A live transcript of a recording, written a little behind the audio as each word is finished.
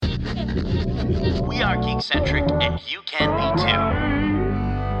We are geek-centric, and you can be too.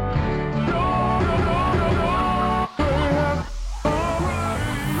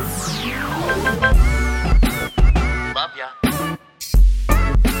 Love ya.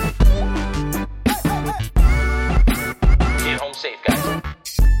 Get home safe, guys.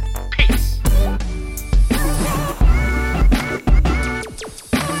 Peace.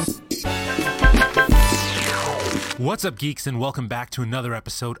 What's up, geeks, and welcome back to another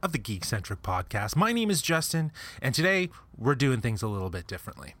episode of the Geek-Centric Podcast. My name is Justin, and today we're doing things a little bit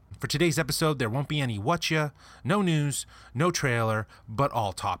differently. For today's episode, there won't be any whatcha, no news, no trailer, but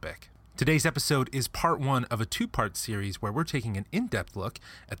all topic. Today's episode is part one of a two-part series where we're taking an in-depth look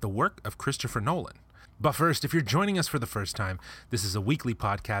at the work of Christopher Nolan. But first, if you're joining us for the first time, this is a weekly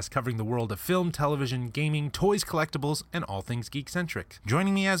podcast covering the world of film, television, gaming, toys, collectibles, and all things geek-centric.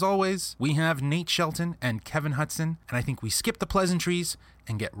 Joining me as always, we have Nate Shelton and Kevin Hudson, and I think we skip the pleasantries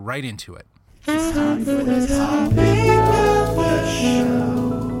and get right into it. It's time for the topic of the show.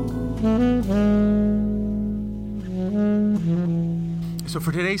 So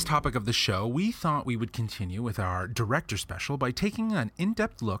for today's topic of the show, we thought we would continue with our director special by taking an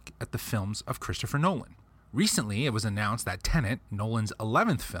in-depth look at the films of Christopher Nolan. Recently, it was announced that Tenet, Nolan's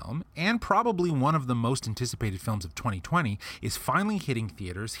 11th film, and probably one of the most anticipated films of 2020, is finally hitting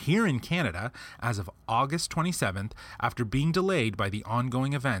theaters here in Canada as of August 27th after being delayed by the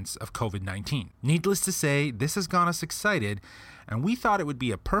ongoing events of COVID-19. Needless to say, this has got us excited, and we thought it would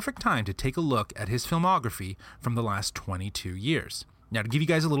be a perfect time to take a look at his filmography from the last 22 years. Now, to give you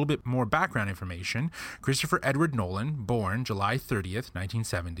guys a little bit more background information, Christopher Edward Nolan, born July 30th,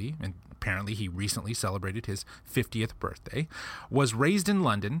 1970, and apparently he recently celebrated his 50th birthday, was raised in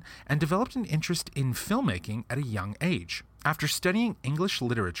London and developed an interest in filmmaking at a young age. After studying English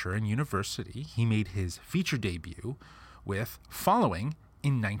literature in university, he made his feature debut with Following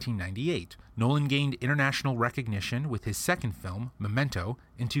in 1998. Nolan gained international recognition with his second film, Memento,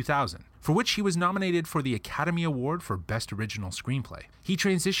 in 2000, for which he was nominated for the Academy Award for Best Original Screenplay. He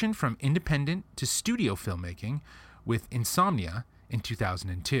transitioned from independent to studio filmmaking with Insomnia in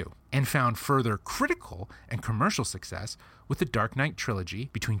 2002, and found further critical and commercial success with the Dark Knight trilogy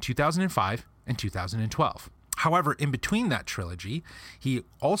between 2005 and 2012. However, in between that trilogy, he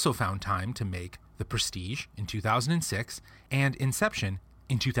also found time to make The Prestige in 2006 and Inception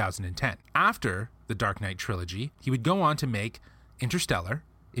in 2010. After the Dark Knight trilogy, he would go on to make Interstellar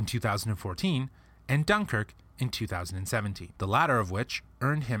in 2014 and Dunkirk in 2017, the latter of which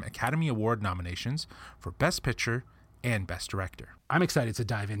earned him Academy Award nominations for Best Picture and Best Director. I'm excited to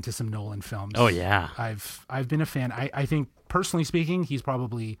dive into some Nolan films. Oh, yeah. I've been a fan. I think, personally speaking, he's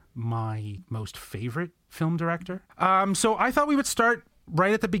probably my most favorite film director. So I thought we would start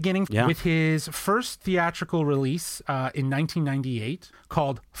right at the beginning with his first theatrical release in 1998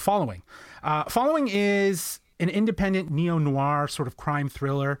 called Following. Following is an independent neo-noir sort of crime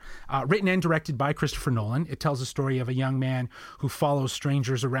thriller written and directed by Christopher Nolan. It tells the story of a young man who follows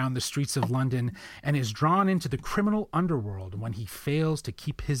strangers around the streets of London and is drawn into the criminal underworld when he fails to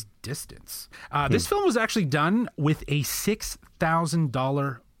keep his distance. This film was actually done with a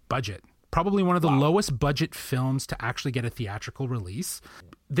 $6,000 budget. Probably one of the lowest budget films to actually get a theatrical release.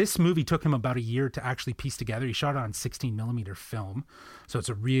 This movie took him about a year to actually piece together. He shot it on 16 millimeter film. So it's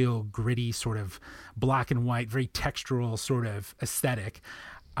a real gritty sort of black and white, very textural sort of aesthetic.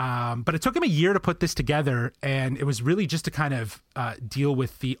 But it took him a year to put this together. And it was really just to kind of deal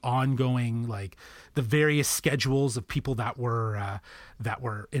with the ongoing, like the various schedules of people that were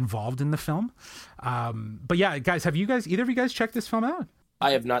involved in the film. But yeah, guys, either of you guys checked this film out?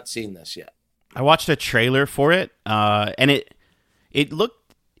 I have not seen this yet. I watched a trailer for it, and it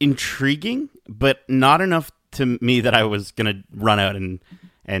looked intriguing, but not enough to me that I was going to run out and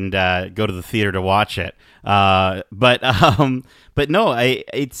go to the theater to watch it. But no,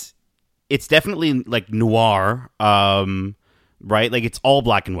 it's definitely like noir, right? Like it's all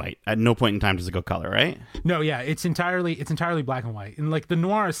black and white. At no point in time does it go color, right? No, yeah, it's entirely black and white. And like the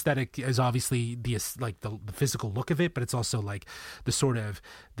noir aesthetic is obviously the physical look of it, but it's also like the sort of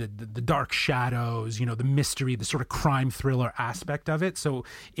the dark shadows, you know, the mystery, the sort of crime thriller aspect of it. So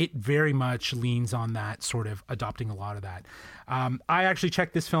it very much leans on that, sort of adopting a lot of that. I actually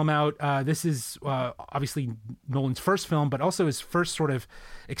checked this film out. This is obviously Nolan's first film, but also his first sort of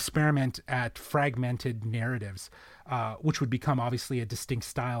experiment at fragmented narratives. Which would become obviously a distinct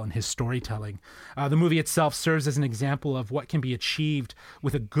style in his storytelling. The movie itself serves as an example of what can be achieved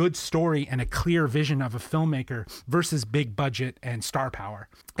with a good story and a clear vision of a filmmaker versus big budget and star power,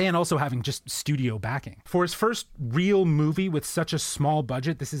 and also having just studio backing. For his first real movie with such a small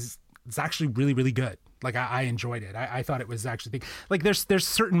budget, it's actually really, really good. Like I enjoyed it. I thought it was actually like there's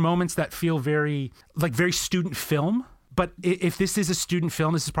certain moments that feel very student film. But if this is a student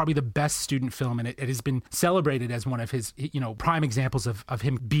film, this is probably the best student film, and it has been celebrated as one of his, prime examples of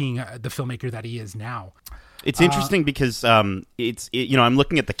him being the filmmaker that he is now. It's interesting because I'm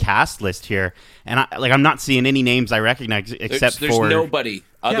looking at the cast list here, and I'm not seeing any names I recognize except there's for nobody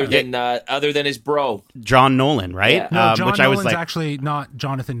other than his bro, John Nolan, right? Yeah. No, John which Nolan's I was like, actually not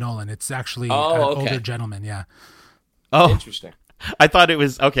Jonathan Nolan. It's actually an older gentleman. Yeah. oh, Interesting. I thought it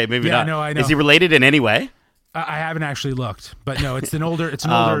was okay. Maybe Yeah, not. no, I know. Is he related in any way? I haven't actually looked, but no, it's an older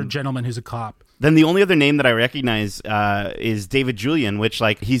gentleman who's a cop. Then the only other name that I recognize is David Julian, which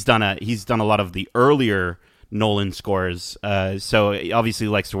he's done a lot of the earlier Nolan scores. So he obviously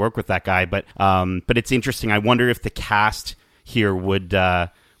likes to work with that guy. But it's interesting. I wonder if the cast here would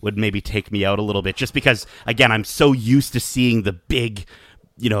maybe take me out a little bit, just because again I'm so used to seeing the big,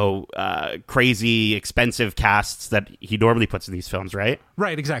 crazy expensive casts that he normally puts in these films, right?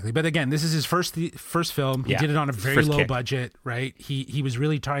 Right, exactly. But again, this is his first film. He did it on a very low budget, right? He was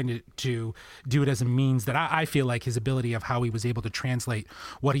really trying to do it as a means that I feel like his ability of how he was able to translate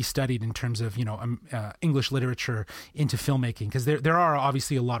what he studied in terms of, English literature into filmmaking, because there are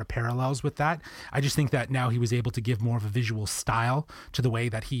obviously a lot of parallels with that. I just think that now he was able to give more of a visual style to the way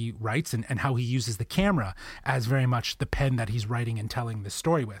that he writes and how he uses the camera as very much the pen that he's writing and telling the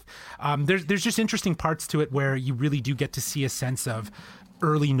story with. There's just interesting parts to it where you really do get to see a sense of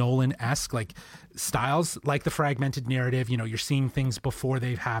early Nolan-esque styles, like the fragmented narrative. You're seeing things before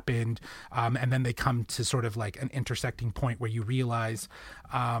they've happened, and then they come to sort of like an intersecting point where you realize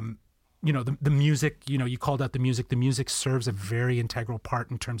the music, you called out the music serves a very integral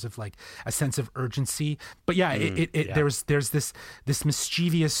part in terms of like a sense of urgency. But there's this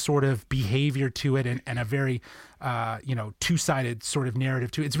mischievous sort of behavior to it, and a very two-sided sort of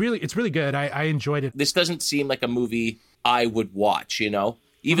narrative to it. It's really good. I enjoyed it. This doesn't seem like a movie I would watch,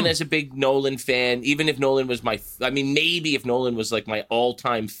 even as a big Nolan fan, even if Nolan was maybe if Nolan was like my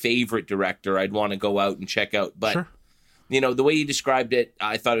all-time favorite director, I'd want to go out and check out. But, sure. The way you described it,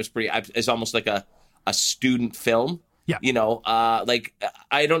 I thought it was it's almost like a student film. Yeah.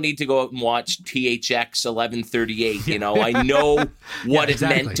 I don't need to go out and watch THX 1138. I know what it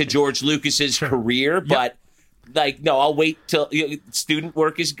meant to George Lucas's career, but I'll wait till student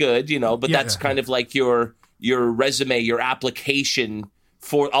work is good, but that's kind of like your resume, your application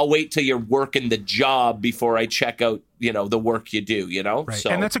I'll wait till you're working the job before I check out, the work you do, Right.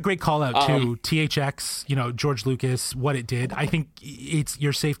 So, and that's a great call out too. THX, George Lucas, what it did. I think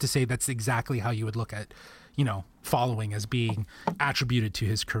you're safe to say that's exactly how you would look at, following as being attributed to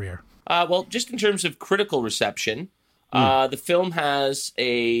his career. Well, just in terms of critical reception, the film has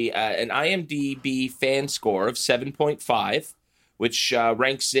an IMDb fan score of 7.5, which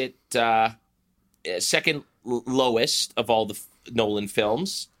ranks it second lowest of all the Nolan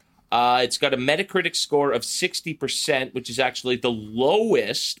films. It's got a Metacritic score of 60%, which is actually the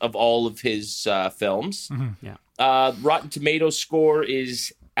lowest of all of his films. Mm-hmm. Yeah. Rotten Tomatoes score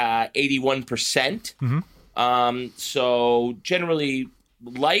is 81%. Mm-hmm. So generally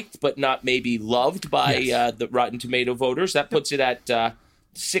liked, but not maybe loved by the Rotten Tomato voters. That puts it at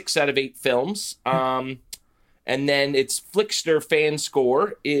 6 out of 8 films. And then its Flickster fan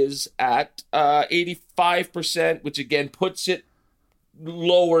score is at 85%, which again puts it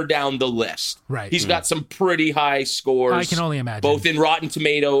lower down the list. Right. He's got some pretty high scores. I can only imagine. Both in Rotten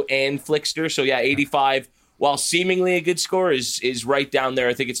Tomato and Flickster. So 85, while seemingly a good score, is right down there.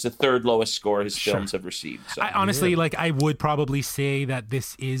 I think it's the third lowest score his films have received. So. I honestly, I would probably say that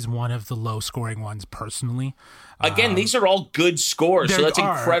this is one of the low scoring ones personally. Again, these are all good scores, so that's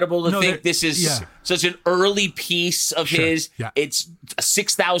incredible to think this is such an early piece of his. Yeah. It's a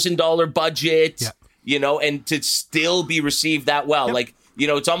 $6,000 budget, and to still be received that well. Yep.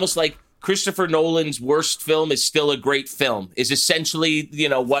 It's almost like Christopher Nolan's worst film is still a great film, is essentially,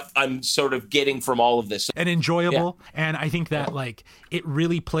 what I'm sort of getting from all of this. And enjoyable. Yeah. And I think that, it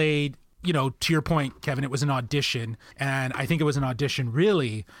really played, to your point, Kevin, it was an audition. And I think it was an audition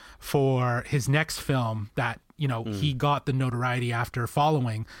really for his next film that, he got the notoriety after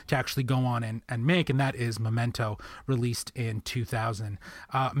following to actually go on and make, and that is Memento, released in 2000.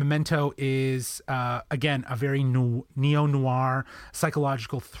 Memento is, again, a very neo-noir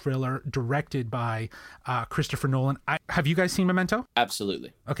psychological thriller directed by Christopher Nolan. Have you guys seen Memento?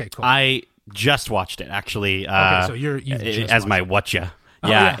 Absolutely. Okay, cool. I just watched it, actually. Okay, so you just as my watcha.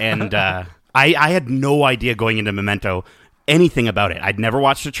 Yeah, and I had no idea going into Memento anything about it. I'd never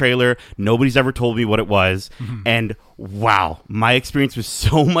watched a trailer. Nobody's ever told me what it was. Mm-hmm. And wow, my experience was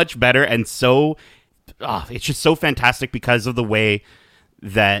so much better, and it's just so fantastic because of the way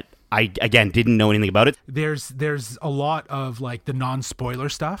that I again didn't know anything about it. There's a lot of like the non-spoiler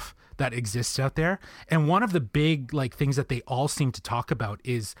stuff that exists out there, and one of the big like things that they all seem to talk about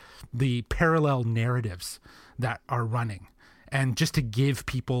is the parallel narratives that are running. And just to give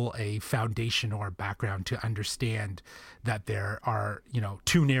people a foundation or a background to understand that there are, you know,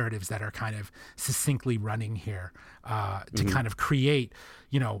 two narratives that are kind of succinctly running here, to kind of create,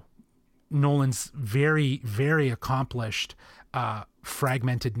 you know, Nolan's very, very accomplished,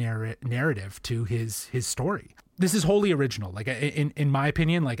 fragmented narrative to his story. This is wholly original. Like in my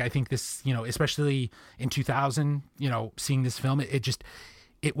opinion, like I think this, you know, especially in 2000, you know, seeing this film,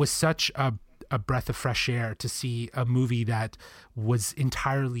 it was such a breath of fresh air to see a movie that was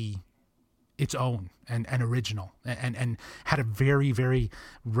entirely its own and original and had a very, very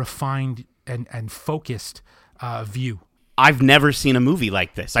refined and focused view. I've never seen a movie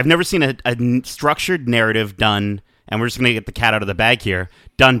like this. I've never seen a structured narrative done, and we're just going to get the cat out of the bag here,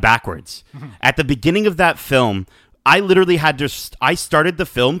 done backwards. Mm-hmm. At the beginning of that film, I literally I started the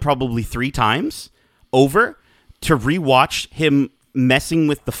film probably 3 times over to rewatch him messing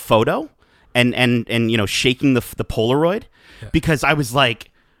with the photo and you know, shaking the Polaroid, because I was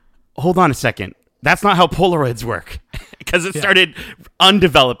like, hold on a second. That's not how Polaroids work. Because it started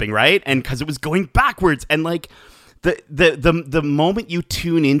undeveloping, right? And because it was going backwards. And like the moment you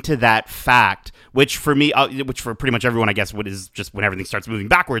tune into that fact, which for me, which for pretty much everyone, I guess, what is just when everything starts moving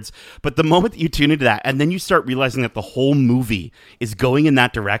backwards. But the moment that you tune into that, and then you start realizing that the whole movie is going in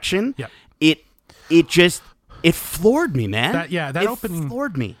that direction, it floored me, man. That opening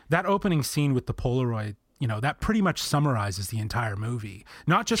floored me. That opening scene with the Polaroid, you know, that pretty much summarizes the entire movie.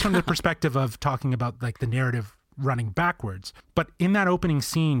 Not just from the perspective of talking about like the narrative running backwards, but in that opening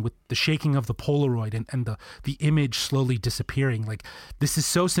scene with the shaking of the Polaroid and the image slowly disappearing, like this is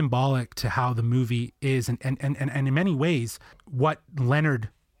so symbolic to how the movie is and in many ways what Leonard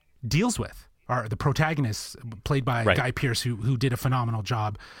deals with. Are the protagonists played by Guy Pearce, who did a phenomenal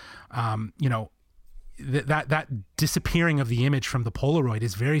job. You know, that disappearing of the image from the Polaroid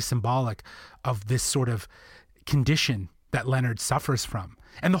is very symbolic of this sort of condition that Leonard suffers from.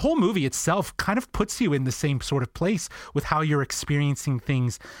 And the whole movie itself kind of puts you in the same sort of place with how you're experiencing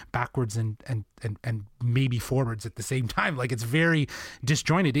things backwards and maybe forwards at the same time. Like it's very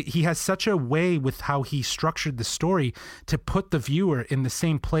disjointed. He has such a way with how he structured the story to put the viewer in the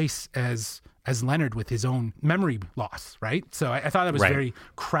same place as Leonard with his own memory loss, right? So I thought that was very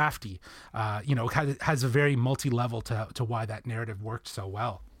crafty. You know, has a very multi-level to why that narrative worked so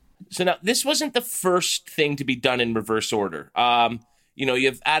well. So now, this wasn't the first thing to be done in reverse order. You know, you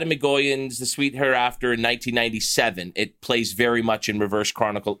have Adam McGoyan's The Sweet Hereafter in 1997. It plays very much in reverse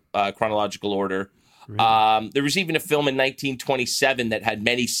chronological order. Really? There was even a film in 1927 that had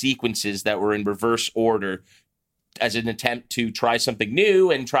many sequences that were in reverse order as an attempt to try something new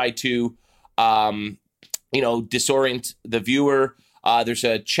and try to, you know, disorient the viewer. There's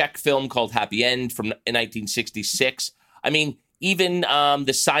a Czech film called Happy End in 1966. I mean, even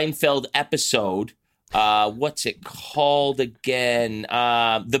the Seinfeld episode, what's it called again?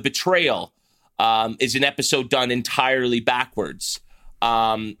 The Betrayal is an episode done entirely backwards.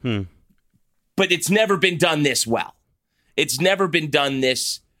 But it's never been done this well. It's never been done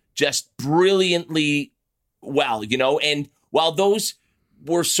this just brilliantly well, you know? And while those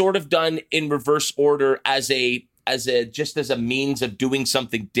were sort of done in reverse order as a means of doing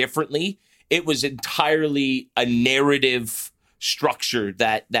something differently, it was entirely a narrative structure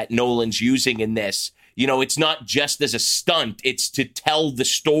that Nolan's using in this. You know, it's not just as a stunt, it's to tell the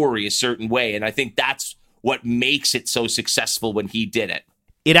story a certain way. And I think that's what makes it so successful when he did it.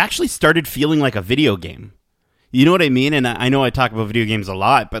 It actually started feeling like a video game. You know what I mean? And I know I talk about video games a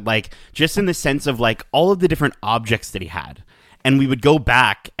lot, but like just in the sense of like all of the different objects that he had. And we would go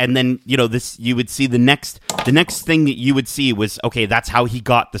back, and then, you know, you would see the next thing that you would see was, okay, that's how he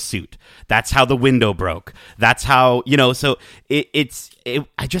got the suit. That's how the window broke. That's how, you know, so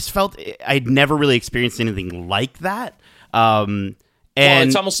I just felt I'd never really experienced anything like that. And well,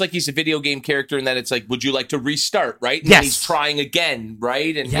 it's almost like he's a video game character in that it's like, would you like to restart, right? And yes. Then he's trying again,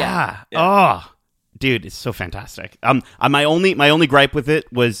 right? And yeah. Oh, dude, it's so fantastic. My only gripe with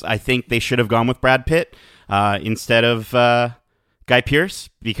it was I think they should have gone with Brad Pitt instead of Guy Pearce,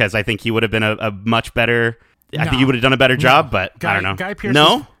 because I think he would have been a much better. I think he would have done a better job, but I don't know. Guy Pearce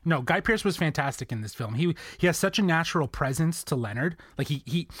Guy Pearce was fantastic in this film. He has such a natural presence to Leonard. Like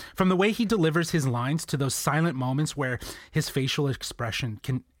he from the way he delivers his lines to those silent moments where his facial expression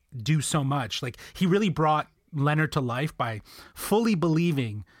can do so much. Like he really brought Leonard to life by fully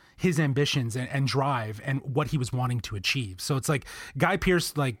believing his ambitions and drive and what he was wanting to achieve. So it's like Guy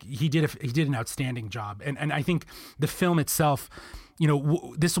Pearce, like he did an outstanding job. And I think the film itself,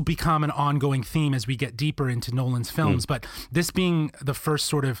 this will become an ongoing theme as we get deeper into Nolan's films, but this being the first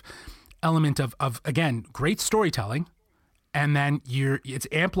sort of element of again, great storytelling, and then it's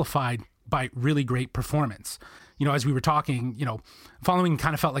amplified by really great performance. As we were talking, Following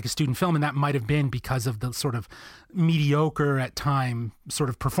kind of felt like a student film, and that might have been because of the sort of mediocre at time sort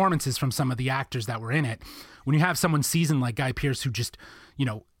of performances from some of the actors that were in it. When you have someone seasoned like Guy Pearce who just,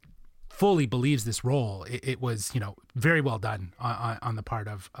 fully believes this role, it was, very well done on the part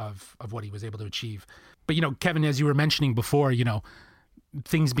of what he was able to achieve. But, Kevin, as you were mentioning before,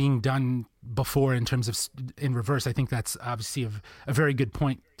 things being done before in terms of in reverse, I think that's obviously a very good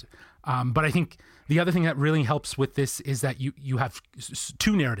point. But I think the other thing that really helps with this is that you have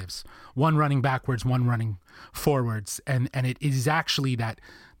two narratives, one running backwards, one running forwards. And it is actually that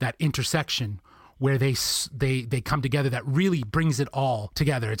intersection where they come together that really brings it all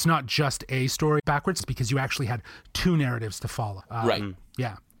together. It's not just a story backwards, because you actually had two narratives to follow. Right.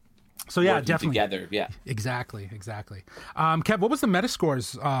 Yeah. So yeah, working definitely together. Yeah. Exactly. Kev, what was the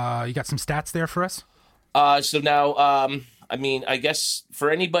Metascores? You got some stats there for us? So now, I guess for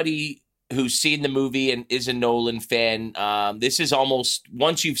anybody who's seen the movie and is a Nolan fan, this is almost,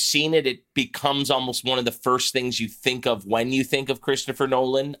 once you've seen it, it becomes almost one of the first things you think of when you think of Christopher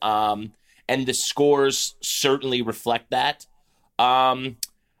Nolan. And the scores certainly reflect that. I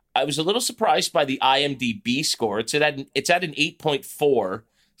was a little surprised by the IMDb score. It's at an 8.4.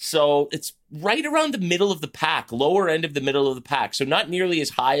 So it's right around the middle of the pack, lower end of the middle of the pack. So not nearly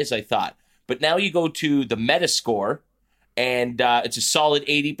as high as I thought. But now you go to the Metascore, and it's a solid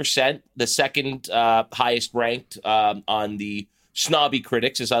 80%, the second highest ranked on the snobby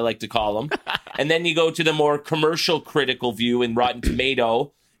critics, as I like to call them. And then you go to the more commercial critical view in Rotten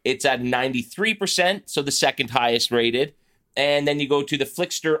Tomato. It's at 93%, so the second highest rated. And then you go to the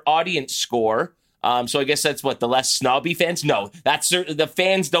Flickster audience score. So I guess that's what, the less snobby fans? No, that's the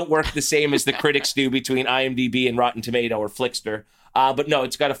fans don't work the same as the critics do between IMDb and Rotten Tomato or Flickster. But no,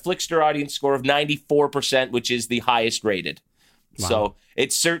 it's got a Flickster audience score of 94%, which is the highest rated. Wow. So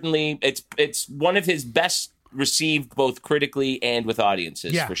it's certainly, it's one of his best received both critically and with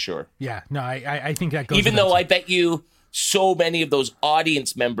audiences, for sure. Yeah, no, I think that goes. Even though I bet you so many of those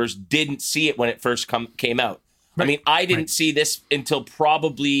audience members didn't see it when it first came out. Right. I mean, I didn't see this until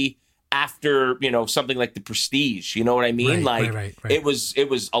probably after, something like The Prestige. You know what I mean? Right. It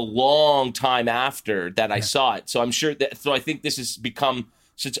was a long time after that I saw it. So I'm sure that. So I think this has become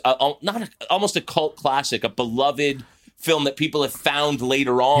such almost a cult classic, a beloved film that people have found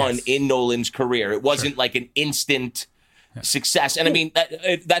later on in Nolan's career. It wasn't like an instant success. And I mean,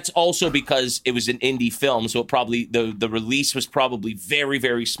 that's also because it was an indie film, so it probably the release was probably very,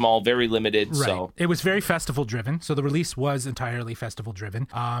 very small, very limited. Right. So it was very festival driven. So the release was entirely festival driven.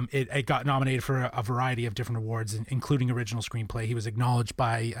 It got nominated for a variety of different awards, including original screenplay. He was acknowledged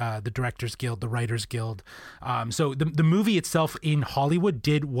by the Directors Guild, the Writers Guild. So the movie itself in Hollywood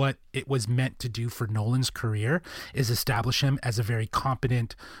did what it was meant to do for Nolan's career, is establish him as a very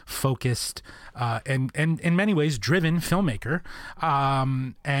competent, focused, and in many ways driven filmmaker.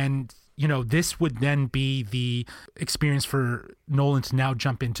 And this would then be the experience for Nolan to now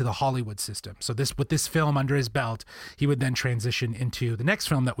jump into the Hollywood system. So with this film under his belt, he would then transition into the next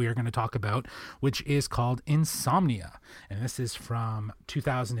film that we are going to talk about, which is called Insomnia. And this is from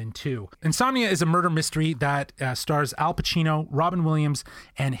 2002. Insomnia is a murder mystery that stars Al Pacino, Robin Williams,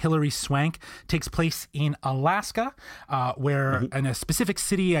 and Hilary Swank. Takes place in Alaska, where in a specific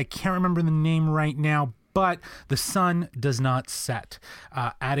city, I can't remember the name right now, but the sun does not set,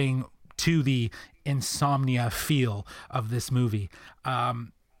 adding to the insomnia feel of this movie.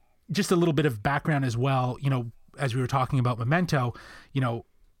 Just a little bit of background as well, as we were talking about Memento,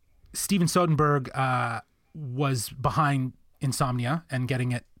 Steven Soderbergh was behind Insomnia and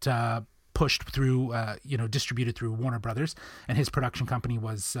getting it pushed through, distributed through Warner Brothers, and his production company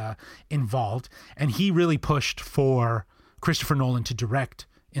was involved. And he really pushed for Christopher Nolan to direct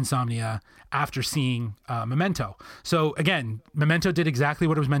Insomnia after seeing Memento. So again, Memento did exactly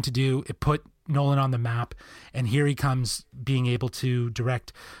what it was meant to do. It put Nolan on the map, and here he comes being able to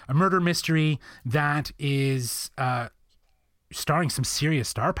direct a murder mystery that is starring some serious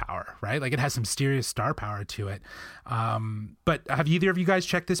star power, right? Like, it has some serious star power to it. But have either of you guys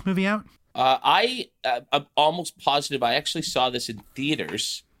checked this movie out? I'm almost positive I actually saw this in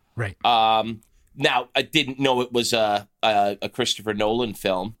theaters. Right. Now, I didn't know it was a Christopher Nolan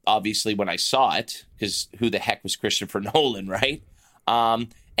film, obviously, when I saw it, because who the heck was Christopher Nolan, right?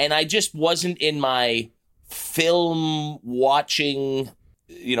 And I just wasn't in my film watching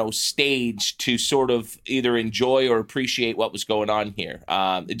stage to sort of either enjoy or appreciate what was going on here.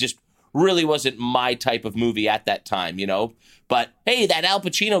 It just really wasn't my type of movie at that time, But hey, that Al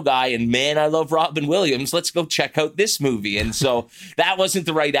Pacino guy, and man, I love Robin Williams. Let's go check out this movie. And so that wasn't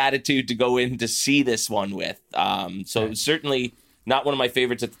the right attitude to go in to see this one with. So it was certainly not one of my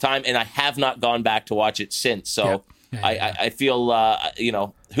favorites at the time, and I have not gone back to watch it since. So I feel,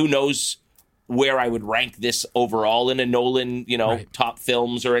 who knows where I would rank this overall in a Nolan, top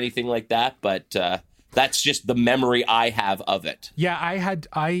films or anything like that. But that's just the memory I have of it. Yeah, I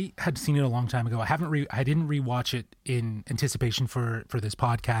had seen it a long time ago. I didn't rewatch it in anticipation for this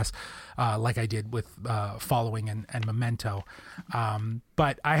podcast, like I did with Following and Memento.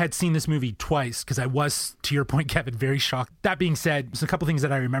 But I had seen this movie twice because I was, to your point, Kevin, very shocked. That being said, so a couple things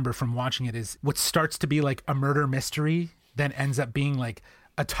that I remember from watching it is what starts to be like a murder mystery then ends up being like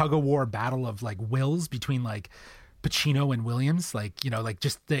a tug-of-war battle of like wills between like Pacino and Williams,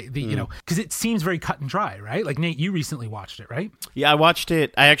 just the because it seems very cut and dry, right? Like, Nate, you recently watched it, right? Yeah, I watched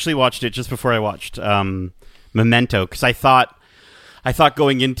it. I actually watched it just before I watched Memento, because I thought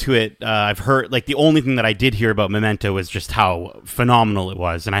going into it, I've heard, like, the only thing that I did hear about Memento was just how phenomenal it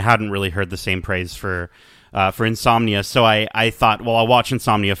was, and I hadn't really heard the same praise for Insomnia, so I thought, well, I'll watch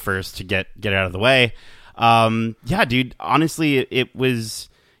Insomnia first to get it out of the way. Yeah, dude, honestly, it was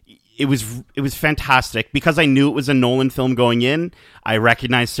fantastic because I knew it was a Nolan film going in. I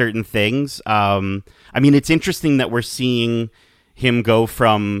recognized certain things. It's interesting that we're seeing him go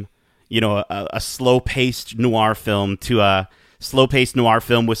from, a slow-paced noir film to a slow-paced noir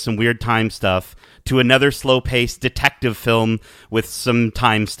film with some weird time stuff to another slow-paced detective film with some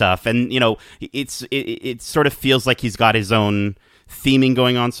time stuff. And, it sort of feels like he's got his own theming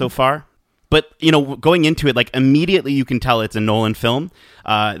going on so far. But, going into it, like, immediately you can tell it's a Nolan film.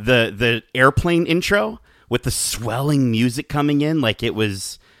 The airplane intro with the swelling music coming in, like, it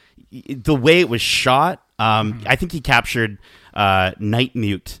was... The way it was shot, I think he captured Night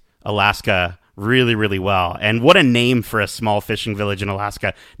Mute, Alaska, really, really well. And what a name for a small fishing village in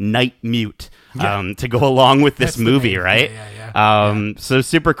Alaska, Night Mute, to go along with this movie, right? Yeah. So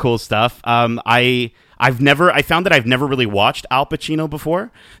super cool stuff. I found that I've never really watched Al Pacino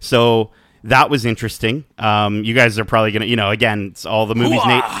before, so... That was interesting. You guys are probably gonna, again, it's all the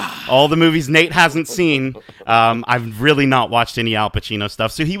movies Nate hasn't seen. I've really not watched any Al Pacino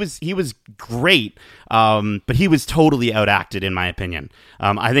stuff, so he was great, but he was totally outacted in my opinion.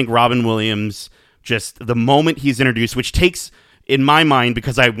 I think Robin Williams, just the moment he's introduced, which takes, in my mind,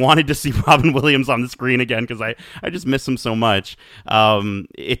 because I wanted to see Robin Williams on the screen again because I just miss him so much.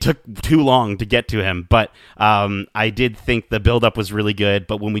 It took too long to get to him, but I did think the build-up was really good.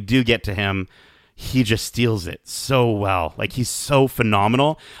 But when we do get to him, he just steals it so well. Like, he's so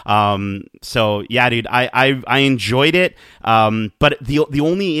phenomenal. So yeah, dude, I enjoyed it. But the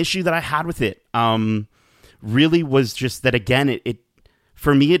only issue that I had with it really was just that, again, it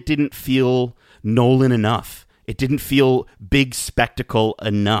for me, it didn't feel Nolan enough. It didn't feel big spectacle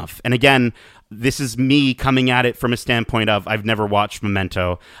enough. And again, this is me coming at it from a standpoint of I've never watched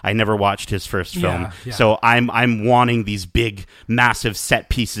Memento. I never watched his first film. Yeah. So I'm wanting these big, massive set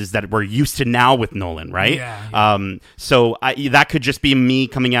pieces that we're used to now with Nolan, right? Yeah. So that could just be me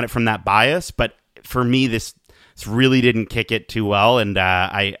coming at it from that bias. But for me, this really didn't kick it too well. And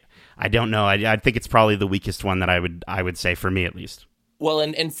I don't know. I think it's probably the weakest one that I would say, for me at least. Well,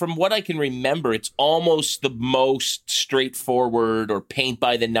 and from what I can remember, it's almost the most straightforward or paint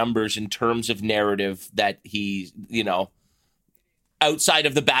by the numbers in terms of narrative that he, outside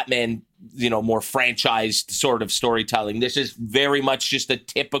of the Batman, more franchised sort of storytelling. This is very much just a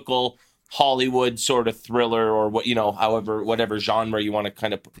typical Hollywood sort of thriller or whatever genre you want to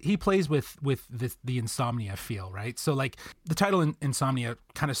kind of. He plays with the Insomnia feel, right? So like the title Insomnia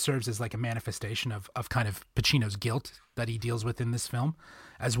kind of serves as like a manifestation of kind of Pacino's guilt that he deals with in this film,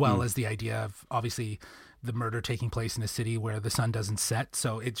 as well as the idea of obviously the murder taking place in a city where the sun doesn't set.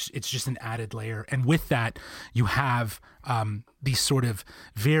 So it's just an added layer. And with that, you have these sort of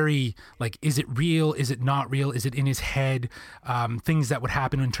very, like, is it real? Is it not real? Is it in his head? Things that would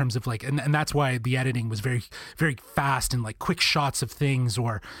happen in terms of like, and that's why the editing was very, very fast and like quick shots of things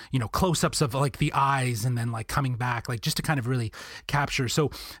or, close-ups of like the eyes and then like coming back, like just to kind of really capture.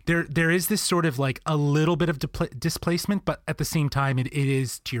 So there is this sort of like a little bit of displacement, but at the same time, it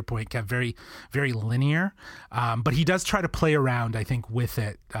is, to your point, Kev, very, very linear. But he does try to play around, I think, with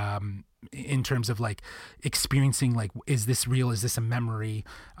it, in terms of like experiencing, like, is this real? Is this a memory?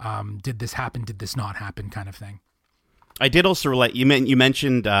 Did this happen? Did this not happen? Kind of thing. I did also relate. You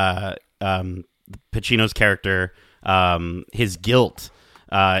mentioned Pacino's character, his guilt.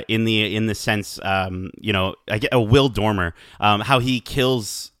 in the sense, I get a Will Dormer, how he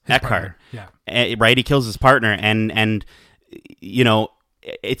kills His Eckhart, partner, right? He kills his partner, and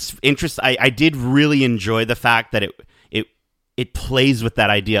it's interesting. I did really enjoy the fact that it plays with that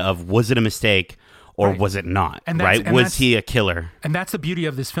idea of, was it a mistake or was it not? Was he a killer? And that's the beauty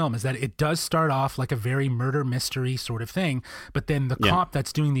of this film, is that it does start off like a very murder mystery sort of thing, but then the cop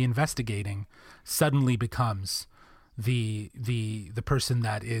that's doing the investigating suddenly becomes the person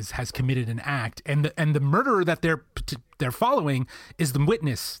that has committed an act, and the murderer that they're following is the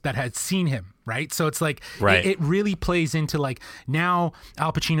witness that had seen him, right? So it's like it really plays into, like, now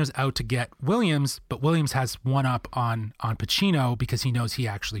Al Pacino's out to get Williams, but Williams has one up on Pacino because he knows he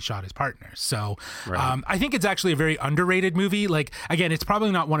actually shot his partner. So I think it's actually a very underrated movie. Like, again, it's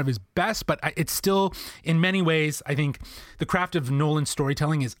probably not one of his best, but it's still, in many ways, I think the craft of Nolan's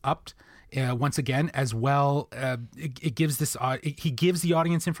storytelling is upped. Once again, as well, it gives he gives the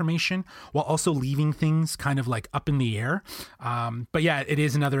audience information while also leaving things kind of like up in the air. But yeah, it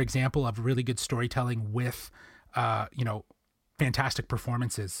is another example of really good storytelling with, fantastic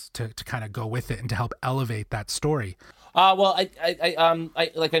performances to kind of go with it and to help elevate that story. Well,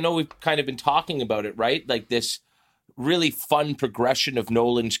 I know we've kind of been talking about it, right? Like this really fun progression of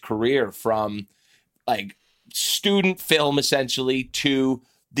Nolan's career from like student film essentially to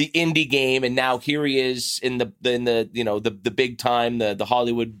the indie game, and now here he is in the big time, the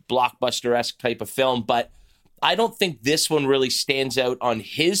Hollywood blockbuster-esque type of film. But I don't think this one really stands out on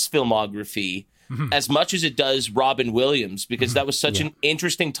his filmography as much as it does Robin Williams, because that was such an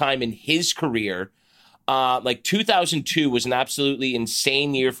interesting time in his career. Like 2002 was an absolutely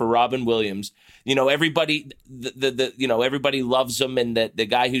insane year for Robin Williams. Everybody everybody loves him, and the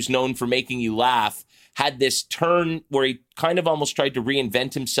guy who's known for making you laugh had this turn where he kind of almost tried to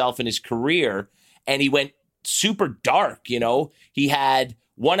reinvent himself in his career, and he went super dark. He had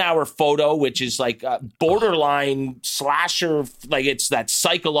 1 Hour Photo, which is like a borderline slasher, like it's that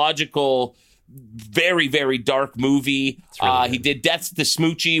psychological, very, very dark movie. Really he did Death to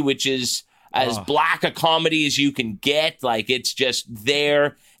Smoochie, which is as black a comedy as you can get. Like, it's just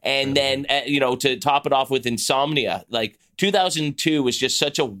there. And then, to top it off with Insomnia, like 2002 was just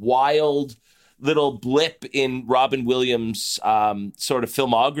such a wild little blip in Robin Williams' sort of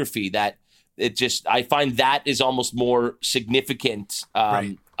filmography that I find that is almost more significant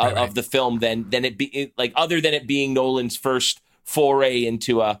of the film than it be, like, other than it being Nolan's first foray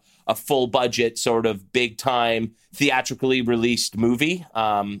into a full budget sort of big time theatrically released movie.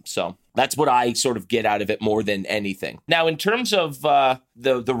 So that's what I sort of get out of it more than anything. Now, in terms of the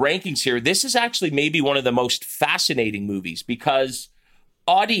rankings here, this is actually maybe one of the most fascinating movies, because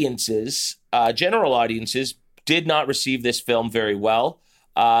audiences, general audiences, did not receive this film very well.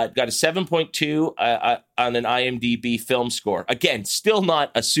 It got a 7.2 on an IMDb film score. Again, still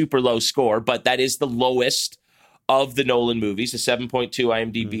not a super low score, but that is the lowest of the Nolan movies, a 7.2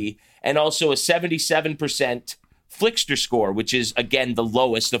 IMDb, and also a 77% Flickster score, which is, again, the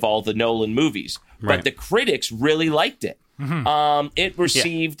lowest of all the Nolan movies. Right. But the critics really liked it. It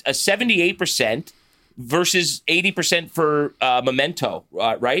received a 78% versus 80% for Memento,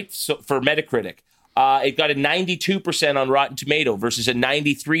 right? So for Metacritic. It got a 92% on Rotten Tomato versus a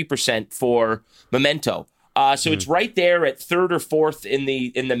 93% for Memento. So it's right there at third or fourth in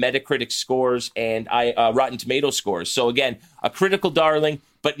the Metacritic scores and Rotten Tomato scores. So again, a critical darling,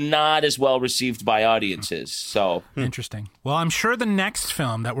 but not as well received by audiences. So interesting. Well, I'm sure the next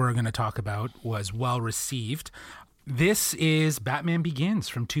film that we're going to talk about was well received. This is Batman Begins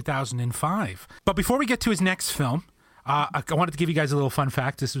from 2005. But before we get to his next film, I wanted to give you guys a little fun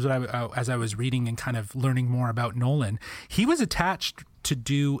fact. This is what as I was reading and kind of learning more about Nolan. He was attached to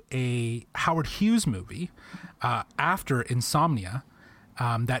do a Howard Hughes movie after Insomnia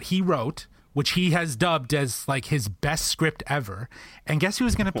that he wrote, which he has dubbed as like his best script ever. And guess who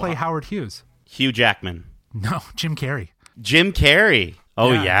was going to play Howard Hughes? Hugh Jackman. No, Jim Carrey. Jim Carrey.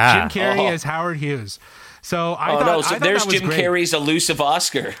 Oh, yeah. Jim Carrey as Howard Hughes. So I thought, so I there's thought that was Jim great. Carrey's elusive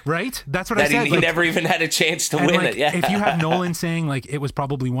Oscar. Right? That's what I said. He never even had a chance to win it. Yeah. If you have Nolan saying like it was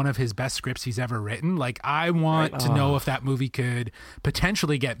probably one of his best scripts he's ever written, like I want to know if that movie could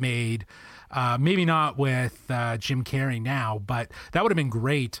potentially get made. Maybe not with Jim Carrey now, but that would have been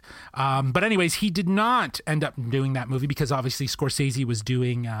great. But anyways, he did not end up doing that movie because obviously Scorsese was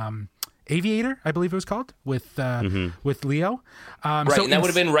doing Aviator, I believe it was called, with Leo. Right, so and that would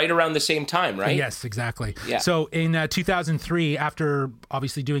have been right around the same time, right? Yes, exactly. Yeah. So in 2003, after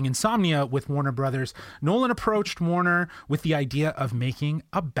obviously doing Insomnia with Warner Brothers, Nolan approached Warner with the idea of making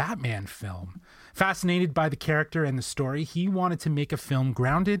a Batman film. Fascinated by the character and the story, he wanted to make a film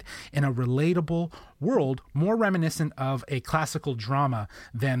grounded in a relatable world, more reminiscent of a classical drama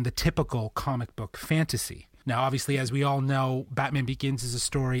than the typical comic book fantasy. Now, obviously, as we all know, Batman Begins is a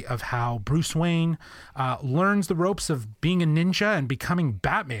story of how Bruce Wayne learns the ropes of being a ninja and becoming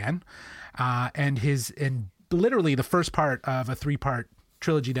Batman, and literally the first part of a 3-part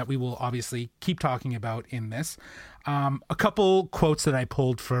trilogy that we will obviously keep talking about in this. A couple quotes that I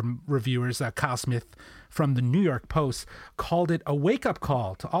pulled from reviewers. Kyle Smith from the New York Post called it a wake-up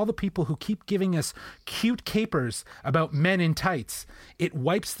call to all the people who keep giving us cute capers about men in tights. It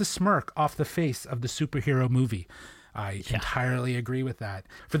wipes the smirk off the face of the superhero movie. I entirely agree with that.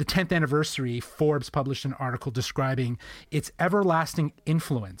 For the 10th anniversary, Forbes published an article describing its everlasting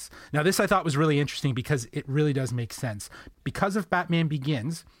influence. Now, this I thought was really interesting because it really does make sense. Because of Batman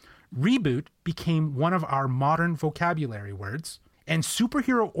Begins, reboot became one of our modern vocabulary words, and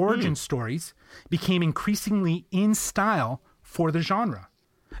superhero origin stories became increasingly in style for the genre.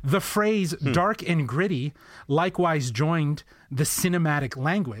 The phrase dark and gritty likewise joined the cinematic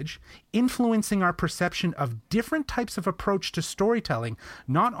language, influencing our perception of different types of approach to storytelling,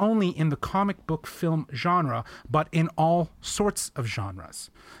 not only in the comic book film genre, but in all sorts of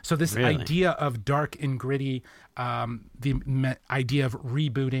genres. So this idea of dark and gritty, idea of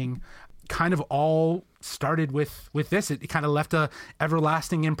rebooting, kind of all started with this. It kind of left a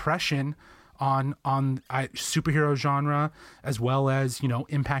everlasting impression on superhero genre, as well as,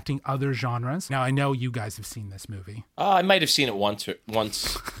 impacting other genres. Now, I know you guys have seen this movie. I might have seen it once.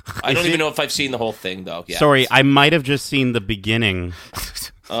 I don't even know if I've seen the whole thing, though. Yeah. Sorry, I might have just seen the beginning.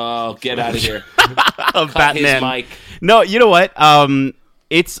 Oh, get out of here. Of Cut Batman. his mic. No, you know what? I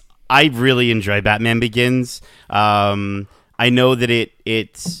really enjoy Batman Begins. I know that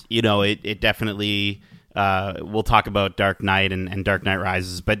it definitely. We'll talk about Dark Knight and Dark Knight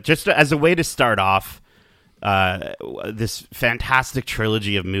Rises, but just as a way to start off this fantastic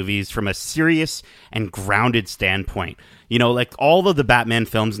trilogy of movies from a serious and grounded standpoint. Like all of the Batman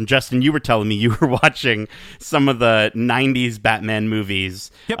films, and Justin, you were telling me you were watching some of the 90s Batman movies,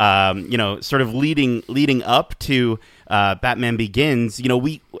 sort of leading up to Batman Begins.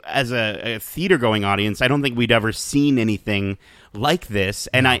 We, as a theater-going audience, I don't think we'd ever seen anything like this,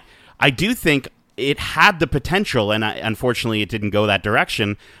 and I do think it had the potential, and unfortunately it didn't go that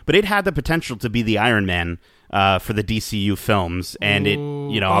direction, but it had the potential to be the Iron Man for the DCU films, and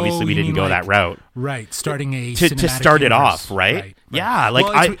obviously we didn't go that route. Right, starting a to start it off, right? Yeah,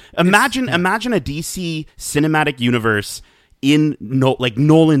 like imagine a DC cinematic universe in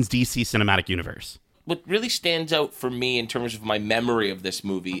Nolan's DC cinematic universe. What really stands out for me in terms of my memory of this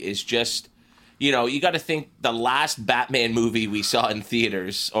movie is just, you got to think the last Batman movie we saw in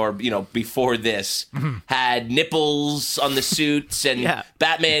theaters, or, before this, had nipples on the suits, and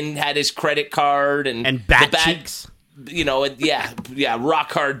Batman had his credit card, and bat cheeks.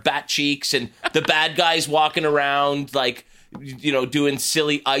 Rock hard bat cheeks, and the bad guys walking around, like, doing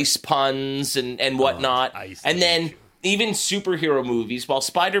silly ice puns and whatnot. And then even superhero movies, while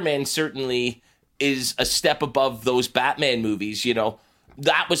Spider-Man certainly is a step above those Batman movies,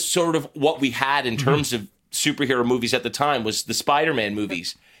 that was sort of what we had in terms of superhero movies at the time, was the Spider-Man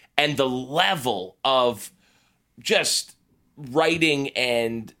movies. And the level of just writing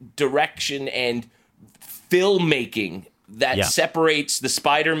and direction and filmmaking that separates the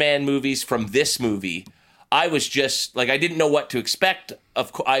Spider-Man movies from this movie. I was just like, I didn't know what to expect.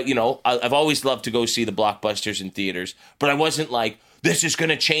 I've always loved to go see the blockbusters in theaters, but I wasn't like, this is going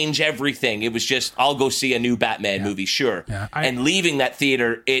to change everything. It was just, I'll go see a new Batman movie, sure. Yeah, and leaving that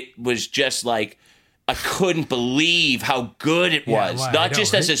theater, it was just like, I couldn't believe how good it was. Not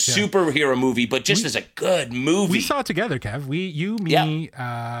just as a superhero movie, but just as a good movie. We saw it together, Kev. You, me,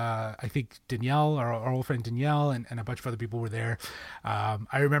 I think Danielle, our old friend Danielle, and a bunch of other people were there.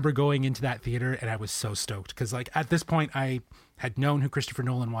 I remember going into that theater, and I was so stoked because, like, at this point, I had known who Christopher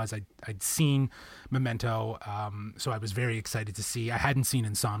Nolan was. I'd seen Memento, so I was very excited to see. I hadn't seen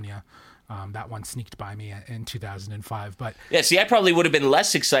Insomnia. That one sneaked by me in 2005. But I probably would have been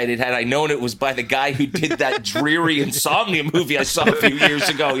less excited had I known it was by the guy who did that dreary Insomnia movie I saw a few years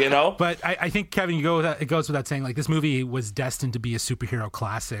ago, But I think, Kevin, it goes without saying, like, this movie was destined to be a superhero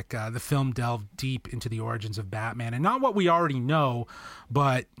classic. The film delved deep into the origins of Batman, and not what we already know,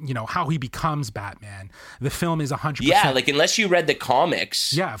 but, how he becomes Batman. The film is 100%. Yeah, like, unless you read the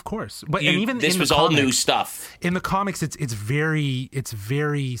comics. Yeah, of course. But and even this was all new stuff. In the comics, it's very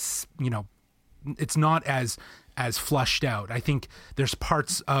it's not as flushed out. I think there's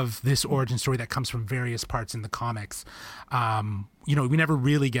parts of this origin story that comes from various parts in the comics. We never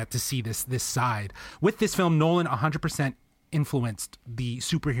really get to see this side. With this film, Nolan 100% influenced the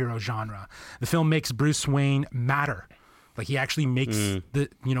superhero genre. The film makes Bruce Wayne matter. Like, he actually makes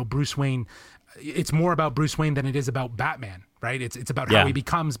Bruce Wayne. It's more about Bruce Wayne than it is about Batman, right? It's about how he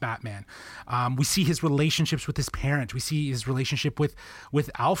becomes Batman. We see his relationships with his parents. We see his relationship with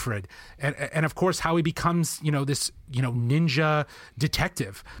Alfred, and of course how he becomes this ninja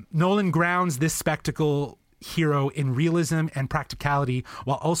detective. Nolan grounds this spectacle hero in realism and practicality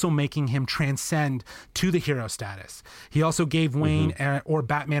while also making him transcend to the hero status. He also gave Wayne or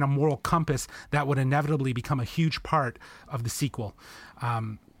Batman a moral compass that would inevitably become a huge part of the sequel.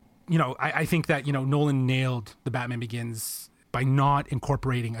 I think that Nolan nailed the Batman Begins by not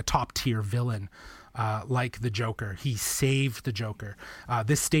incorporating a top tier villain like the Joker. He saved the Joker.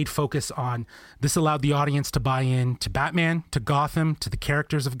 This allowed the audience to buy in to Batman, to Gotham, to the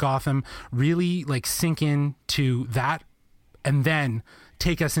characters of Gotham, really like sink in to that, and then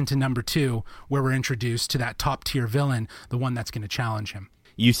take us into number 2, where we're introduced to that top tier villain, the one that's going to challenge him.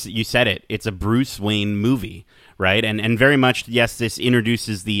 You said it. It's a Bruce Wayne movie, right? And very much, yes, this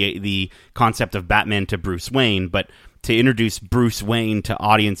introduces the concept of Batman to Bruce Wayne, but to introduce Bruce Wayne to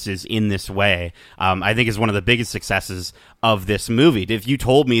audiences in this way, I think is one of the biggest successes of this movie. If you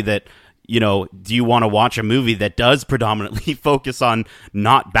told me that, do you want to watch a movie that does predominantly focus on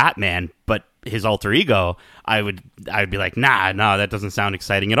not Batman, but his alter ego, I would be like, nah, that doesn't sound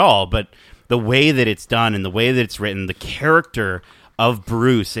exciting at all. But the way that it's done and the way that it's written, the character of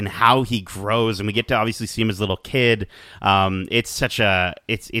Bruce and how he grows, and we get to obviously see him as a little kid. It's such a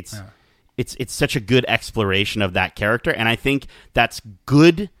such a good exploration of that character, and I think that's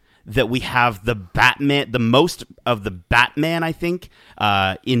good that we have the most of the Batman, I think,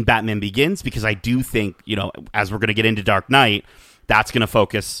 in Batman Begins, because I do think, as we're going to get into Dark Knight, that's going to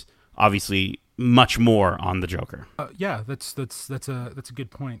focus obviously much more on the Joker. That's a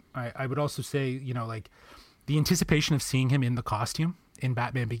good point. I would also say, the anticipation of seeing him in the costume in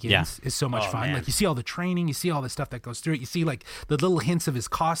Batman Begins is so much fun. Man. Like, you see all the training, you see all the stuff that goes through it, you see like the little hints of his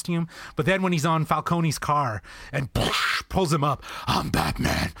costume, but then when he's on Falcone's car and pulls him up, I'm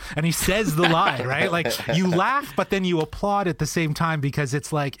Batman, and he says the line, right? Like, you laugh, but then you applaud at the same time, because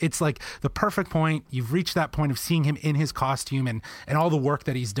it's like the perfect point. You've reached that point of seeing him in his costume and all the work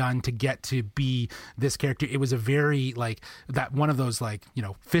that he's done to get to be this character. It was a very one of those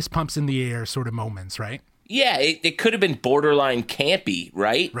fist pumps in the air sort of moments, right? Yeah, it could have been borderline campy,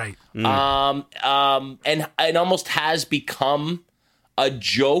 right? Right. And almost has become a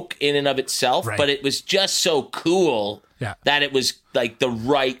joke in and of itself, right. But it was just so cool that it was like the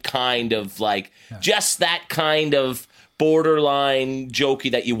right kind of just that kind of borderline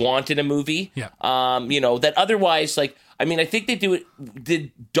jokey that you want in a movie. Yeah. That otherwise, I think they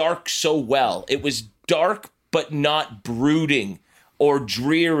did dark so well. It was dark, but not brooding or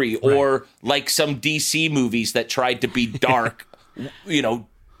dreary, or like some DC movies that tried to be dark,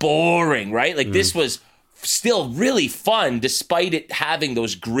 boring, right? This was still really fun, despite it having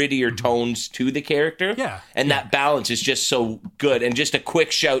those grittier tones to the character. Yeah. And that balance is just so good. And just a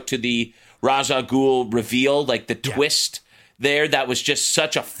quick shout to the Ra's al Ghul reveal, the twist there. That was just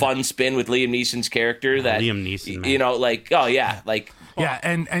such a fun spin with Liam Neeson's character. Liam Neeson, man. You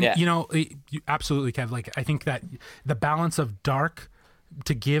absolutely, Kev. I think that the balance of dark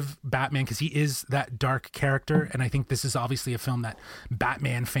to give Batman, because he is that dark character, and I think this is obviously a film that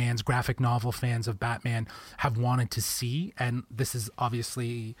Batman fans, graphic novel fans of Batman, have wanted to see, and this is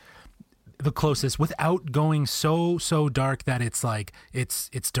obviously the closest, without going so dark that it's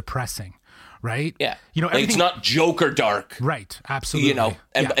it's depressing. Right? Yeah. It's not Joker dark. Right. Absolutely.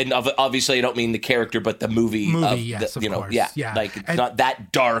 And obviously I don't mean the character, but the movie. Yes, of course. Yeah. Yeah. It's not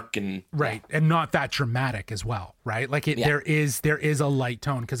that dark and. Right. And not that dramatic as well. Right. There is a light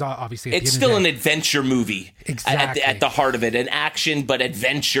tone, because obviously it's still an adventure movie. Exactly. At the heart of it. An action but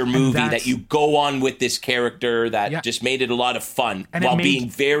adventure movie that you go on with this character that just made it a lot of fun while being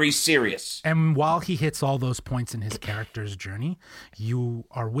very serious. And while he hits all those points in his character's journey, you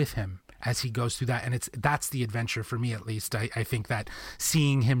are with him as he goes through that, and that's the adventure for me, at least. I think that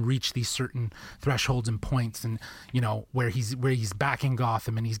seeing him reach these certain thresholds and points, and where he's back in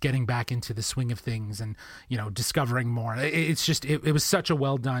Gotham and he's getting back into the swing of things, and discovering more. It's just it was such a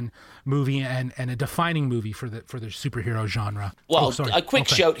well done movie, and a defining movie for the superhero genre. Well, a quick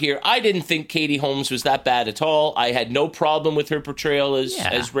shout here. I didn't think Katie Holmes was that bad at all. I had no problem with her portrayal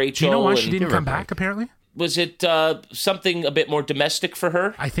as Rachel. Do you know why she didn't come back? Apparently. Was it something a bit more domestic for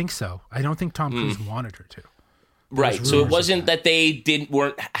her? I think so. I don't think Tom Cruise wanted her to. Right. So it wasn't that they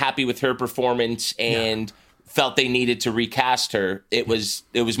weren't happy with her performance and felt they needed to recast her. It was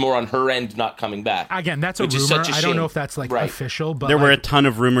more on her end not coming back. Again, that's a rumor. I don't know if that's official, but there were a ton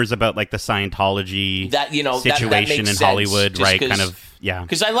of rumors about like the Scientology situation in Hollywood, right? Kind of. Yeah,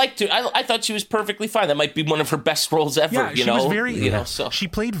 because I thought she was perfectly fine. That might be one of her best roles ever. Yeah, she was very. So she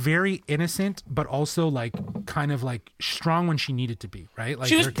played very innocent, but also like kind of like strong when she needed to be. Right, like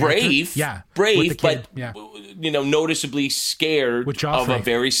she was brave. Yeah, brave, but noticeably scared of a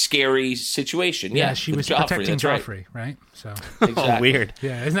very scary situation. Yeah, she was protecting Joffrey, right? So exactly. Weird.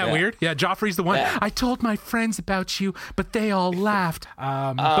 Yeah, isn't that weird? Yeah, Joffrey's the one. Yeah. I told my friends about you, but they all laughed.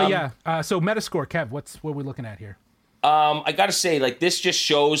 But yeah, so Metascore, Kev, what are we looking at here? I gotta say, like, this just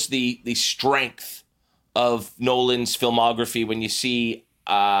shows the strength of Nolan's filmography when you see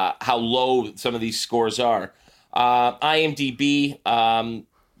how low some of these scores are. IMDb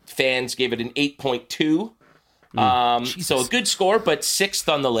fans gave it an 8.2. So a good score, but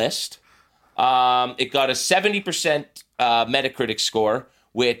 6th on the list. It got a 70% Metacritic score,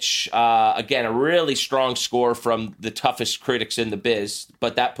 which, again, a really strong score from the toughest critics in the biz,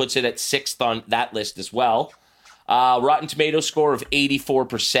 but that puts it at 6th on that list as well. Rotten Tomatoes score of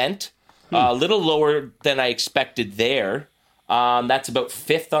 84%, a little lower than I expected there. That's about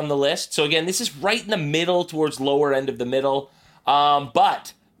 5th on the list. So again, this is right in the middle, towards lower end of the middle.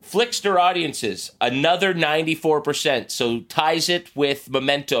 But Flickster audiences, another 94%. So ties it with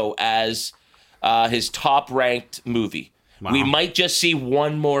Memento as his top-ranked movie. Wow. We might just see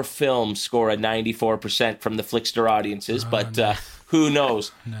one more film score a 94% from the Flickster audiences, but who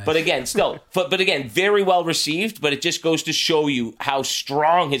knows? Nice. But again, very well received. But it just goes to show you how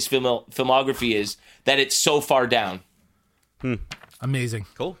strong his filmography is, that it's so far down. Amazing.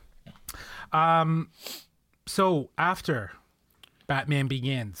 Cool. So after Batman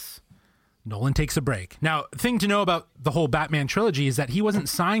Begins, Nolan takes a break. Now, the thing to know about the whole Batman trilogy is that he wasn't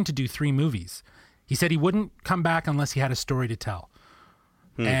signed to do 3 movies. He said he wouldn't come back unless he had a story to tell.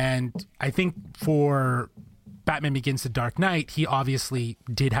 And I think for Batman Begins to Dark Knight, he obviously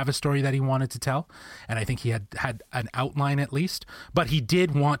did have a story that he wanted to tell, and I think he had an outline at least, but he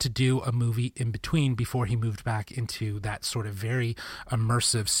did want to do a movie in between before he moved back into that sort of very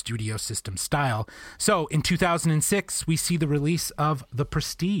immersive studio system style. So in 2006, we see the release of The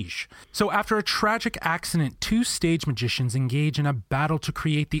Prestige. So after a tragic accident, 2 stage magicians engage in a battle to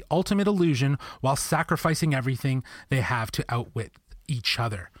create the ultimate illusion while sacrificing everything they have to outwit each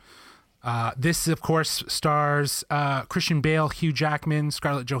other. This, of course, stars Christian Bale, Hugh Jackman,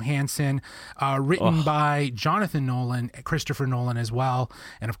 Scarlett Johansson, written by Jonathan Nolan, Christopher Nolan as well,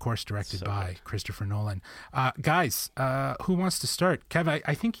 and, of course, directed by Christopher Nolan. Guys, who wants to start? Kev,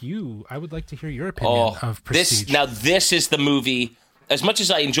 I think I would like to hear your opinion of Prestige. This is the movie. As much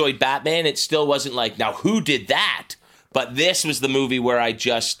as I enjoyed Batman, it still wasn't like, now who did that? But this was the movie where I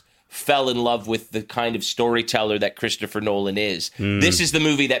just fell in love with the kind of storyteller that Christopher Nolan is. This is the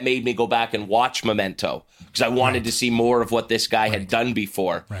movie that made me go back and watch Memento, because I wanted to see more of what this guy had done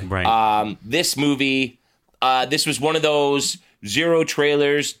before. This movie, this was one of those 0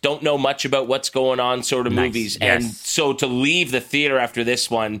 trailers, don't know much about what's going on sort of movies. Yes. And so to leave the theater after this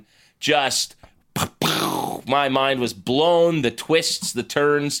one, just my mind was blown. The twists, the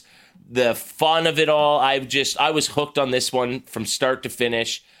turns, the fun of it all. I was hooked on this one from start to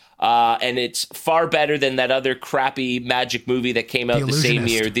finish. And it's far better than that other crappy magic movie that came out the same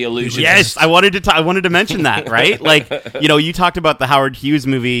year, The Illusionist. Yes, I wanted to mention that, right? Like, you talked about the Howard Hughes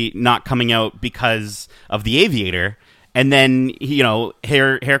movie not coming out because of The Aviator, and then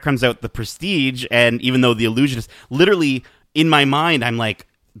here comes out The Prestige, and even though The Illusionist, literally in my mind, I'm like,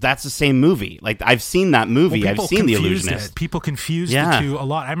 that's the same movie. Like, I've seen that movie. I've seen The Illusionist. People confused the two a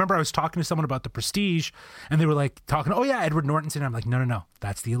lot. I remember I was talking to someone about The Prestige, and they were like talking, oh yeah, Edward Norton's in it. I'm like, no,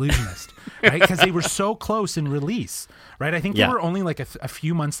 that's The Illusionist, right? Because they were so close in release, right? I think they were only like a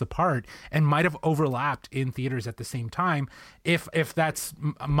few months apart and might have overlapped in theaters at the same time, if that's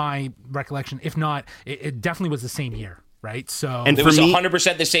my recollection. If not, it definitely was the same year. Right, so and it was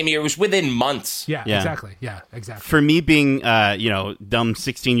 100% the same year. It was within months. Yeah, exactly. Yeah, exactly. For me, being dumb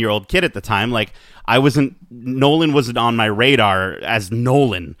 16-year-old kid at the time, like Nolan wasn't on my radar as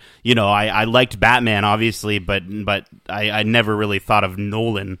Nolan. I liked Batman obviously, but I never really thought of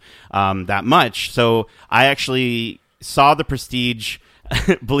Nolan that much. So I actually saw The Prestige,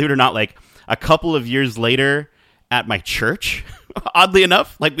 believe it or not, like a couple of years later at my church. Oddly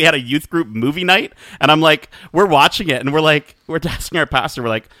enough, like we had a youth group movie night, and I'm like, we're watching it, and we're asking our pastor, we're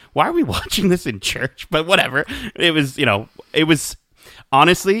like, why are we watching this in church? But whatever. It was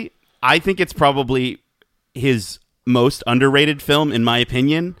honestly, I think it's probably his most underrated film, in my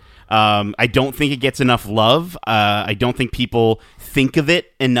opinion. I don't think it gets enough love. I don't think people think of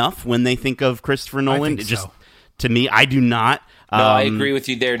it enough when they think of Christopher Nolan. think It just so. to me, I do not. No, I agree with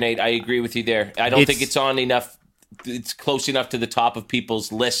you there, Nate. I agree with you there. I don't think it's on enough. It's close enough to the top of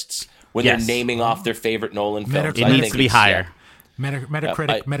people's lists when Yes. they're naming off their favorite Nolan films. It I needs think to be it's- higher.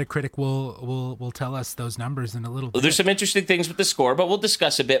 Metacritic will tell us those numbers in a little bit. There's some interesting things with the score, but we'll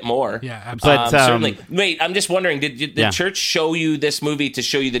discuss a bit more. Yeah, absolutely. But, Certainly. Wait, I'm just wondering, did the Yeah. church show you this movie to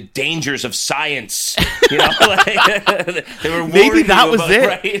show you the dangers of science? You know, like, they were Maybe warning that you was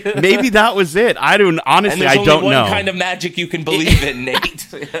about, it. right? Maybe that was it. I don't And honestly. there's I only don't one know. kind of magic you can believe in, Nate.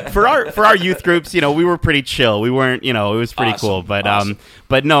 For our youth groups, we were pretty chill. We weren't, it was pretty Awesome. cool. But Awesome.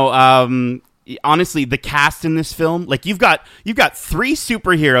 but no. Honestly, the cast in this film, like you've got 3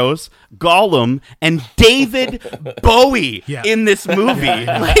 superheroes, Gollum and David Bowie Yeah. in this movie.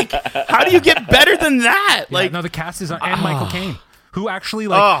 Like, how do you get better than that? Yeah, Like, no, the cast is on, and Michael Caine, who actually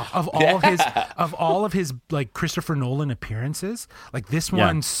of all of his like Christopher Nolan appearances, like this Yeah.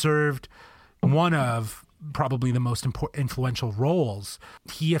 one served one of probably the most influential roles.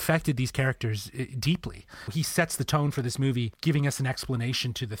 He affected these characters deeply. He sets the tone for this movie, giving us an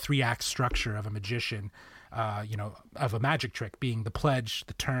explanation to the 3-act structure of a magician, of a magic trick, being the pledge,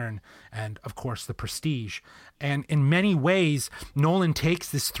 the turn, and of course the prestige. And in many ways, Nolan takes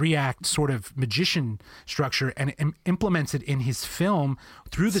this 3-act sort of magician structure and implements it in his film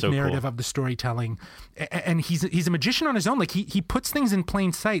through the So narrative cool. of the storytelling. And he's a magician on his own. Like he puts things in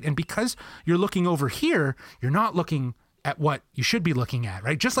plain sight. And because you're looking over here, you're not looking at what you should be looking at,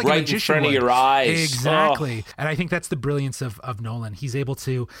 right? Just like Right a in magician front of would. your eyes. Exactly. And I think that's the brilliance of Nolan. He's able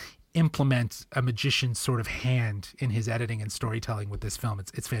to implement a magician's sort of hand in his editing and storytelling with this film.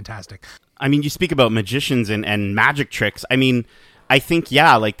 It's fantastic. I mean, you speak about magicians and magic tricks. I mean, I think,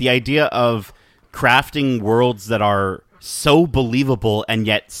 like the idea of crafting worlds that are so believable and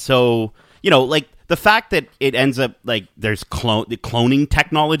yet so, like the fact that it ends up like there's the cloning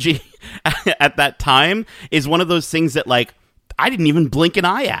technology at that time is one of those things that like I didn't even blink an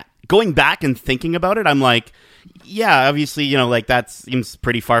eye at. Going back and thinking about it, I'm like, yeah, obviously, like that seems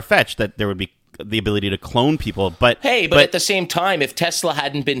pretty far-fetched that there would be the ability to clone people. But Hey, but at the same time, if Tesla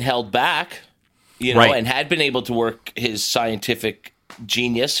hadn't been held back, Right. and had been able to work his scientific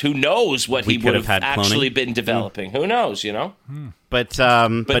genius, who knows what We he could would have have had actually cloning. been developing. Who knows, But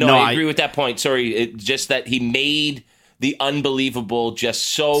But no, I agree with that point. Sorry, just that he made the unbelievable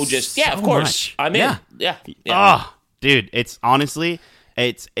So of course. much. I'm in. Yeah. Yeah. Oh, dude, it's honestly,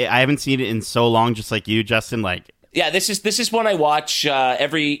 I haven't seen it in so long, just like you, Justin. Like, Yeah, this is one I watch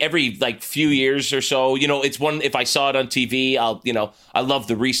every like few years or so. It's one, if I saw it on TV, I love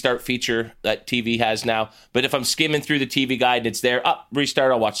the restart feature that TV has now. But if I'm skimming through the TV guide and it's there,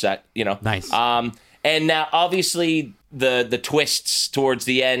 restart, I'll watch that. Nice. And now obviously the twists towards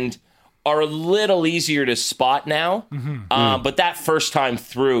the end are a little easier to spot now. But that first time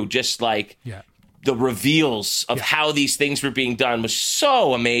through, just like Yeah. the reveals of how these things were being done was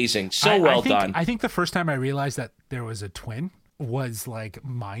so amazing, so well done. I think the first time I realized that there was a twin was like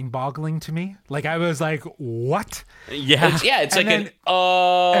mind-boggling to me. Like I was like, "What?" yeah, It's And like then- an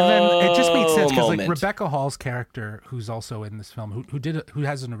oh And then it just made sense because like moment. Rebecca Hall's character, who's also in this film, who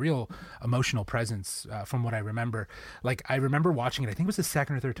has a real emotional presence, from what I remember. Like I remember watching it. I think it was the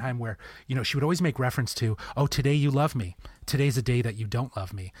second or third time where she would always make reference to, "Oh, today you love me. Today's a day that you don't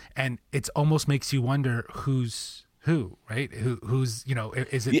love me," and it almost makes you wonder who's who, right? Who's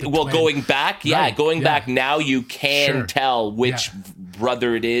is it? The Well, twin? going back, Right, going yeah. back now, you can Sure. tell which Yeah.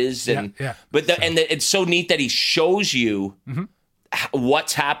 brother it is, and Yeah, yeah. but it's so neat that he shows you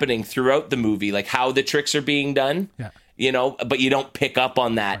what's happening throughout the movie, like how the tricks are being done. Yeah. But you don't pick up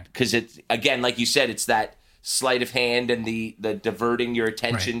on that because it's, again, like you said, it's that sleight of hand and the diverting your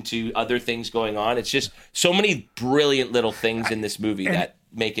attention to other things going on. It's just so many brilliant little things in this movie that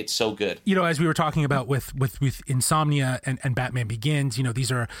make it so good. As we were talking about with Insomnia and Batman Begins,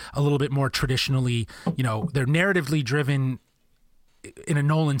 these are a little bit more traditionally, they're narratively driven in a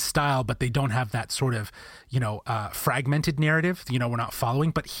Nolan style, but they don't have that sort of, fragmented narrative, we're not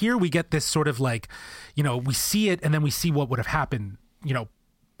following. But here we get this sort of like, we see it and then we see what would have happened,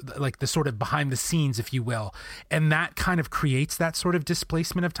 like the sort of behind the scenes, if you will. And that kind of creates that sort of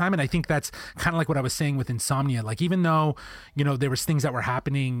displacement of time. And I think that's kind of like what I was saying with Insomnia. Like, even though, there was things that were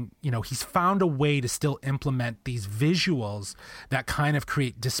happening, he's found a way to still implement these visuals that kind of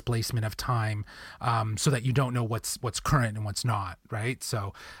create displacement of time, so that you don't know what's current and what's not. Right.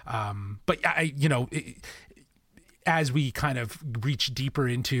 So, but as we kind of reach deeper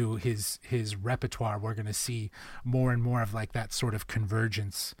into his repertoire, we're going to see more and more of like that sort of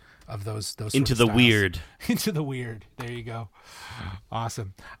convergence of those Into sort the of styles. weird. Into the weird. There you go.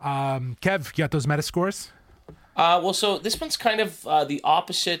 Awesome. Kev, you got those Metascores? Well, so this one's kind of the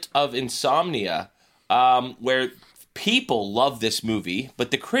opposite of Insomnia, where people love this movie,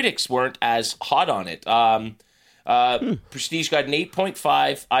 but the critics weren't as hot on it. Prestige got an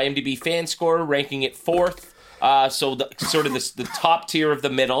 8.5, IMDb fan score ranking it 4th, so the top tier of the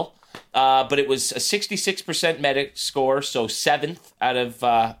middle. But it was a 66% meta score, so 7th out of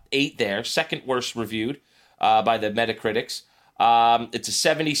 8 there, second worst reviewed by the Metacritics. It's a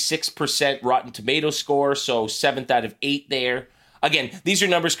 76% Rotten Tomato score, so 7th out of 8 there. Again, these are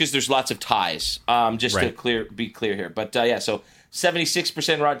numbers because there's lots of ties, just Right. to be clear here. But so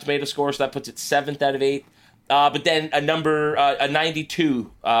 76% Rotten Tomato score, so that puts it 7th out of 8. But then a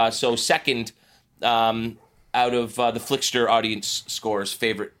 92, so second out of the Flickster audience scores,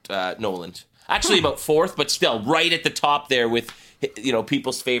 favorite Nolan. Actually about 4th, but still right at the top there with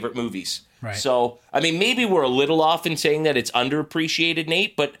people's favorite movies. Right. So, I mean, maybe we're a little off in saying that it's underappreciated,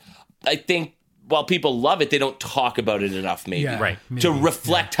 Nate, but I think while people love it, they don't talk about it enough, maybe. Yeah, Right. maybe, To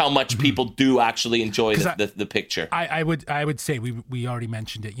reflect how much people do actually enjoy 'Cause the picture. I would say we already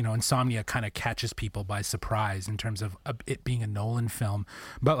mentioned it. Insomnia kind of catches people by surprise in terms of it being a Nolan film,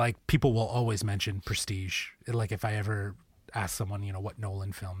 but like people will always mention Prestige. Like if I ever ask someone, what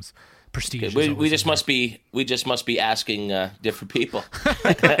Nolan films, Prestige. is We always just in must be asking different people.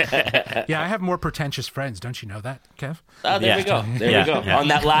 there. Yeah, I have more pretentious friends. Don't you know that, Kev? There Yeah. we go. There Yeah, we go. yeah. On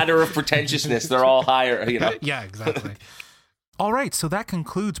that ladder of pretentiousness, they're all higher. Yeah, exactly. All right, so that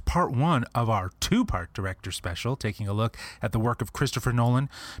concludes part 1 of our 2-part director special, taking a look at the work of Christopher Nolan.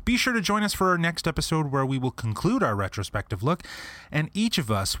 Be sure to join us for our next episode where we will conclude our retrospective look, and each of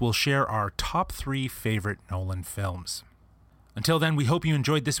us will share our top 3 favorite Nolan films. Until then, we hope you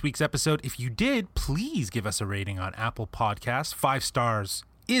enjoyed this week's episode. If you did, please give us a rating on Apple Podcasts. 5 stars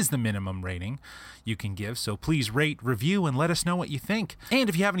is the minimum rating you can give, so please rate, review, and let us know what you think. And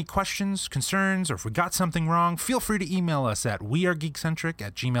if you have any questions, concerns, or if we got something wrong, feel free to email us at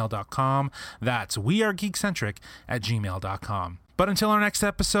wearegeekcentric@gmail.com. That's wearegeekcentric@gmail.com. But until our next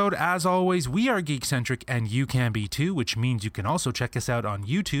episode, as always, we are Geekcentric and you can be too, which means you can also check us out on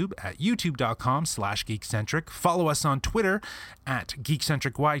YouTube at youtube.com/geekcentric. Follow us on Twitter at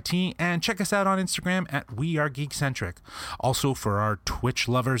geekcentricyt and check us out on Instagram at wearegeekcentric. Also, for our Twitch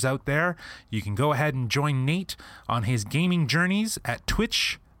lovers out there, you can go ahead and join Nate on his gaming journeys at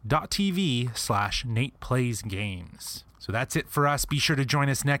twitch.tv/NatePlaysGames. So that's it for us. Be sure to join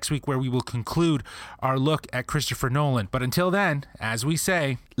us next week where we will conclude our look at Christopher Nolan. But until then, as we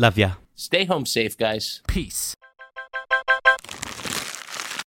say, Love ya. Stay home safe, guys. peace.